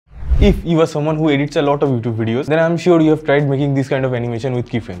If you are someone who edits a lot of YouTube videos, then I'm sure you have tried making this kind of animation with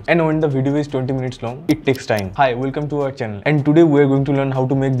keyframes. And when the video is 20 minutes long, it takes time. Hi, welcome to our channel. And today we are going to learn how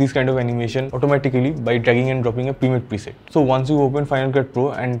to make this kind of animation automatically by dragging and dropping a pre-made preset. So once you open Final Cut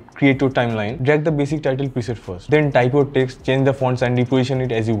Pro and create your timeline, drag the basic title preset first. Then type your text, change the fonts and reposition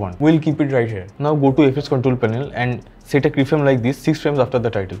it as you want. We'll keep it right here. Now go to FX Control panel and set a keyframe like this 6 frames after the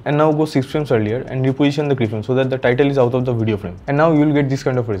title. And now go 6 frames earlier and reposition the keyframe so that the title is out of the video frame. And now you will get this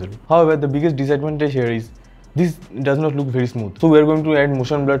kind of result. However, the biggest disadvantage here is this does not look very smooth. So we are going to add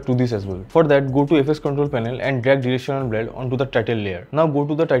motion blur to this as well. For that, go to FX Control panel and drag directional blur onto the title layer. Now go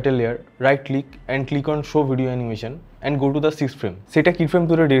to the title layer, right click and click on show video animation and go to the 6th frame. Set a keyframe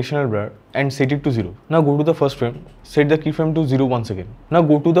to the directional blur and set it to 0. Now go to the first frame, set the keyframe to 0 once again. Now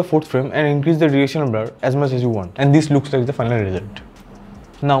go to the 4th frame and increase the directional blur as much as you want. And this looks like the final result.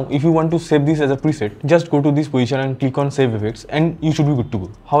 Now, if you want to save this as a preset, just go to this position and click on Save Effects and you should be good to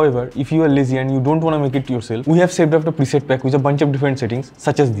go. However, if you are lazy and you don't want to make it yourself, we have saved up the preset pack with a bunch of different settings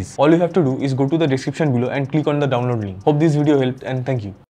such as this. All you have to do is go to the description below and click on the download link. Hope this video helped and thank you.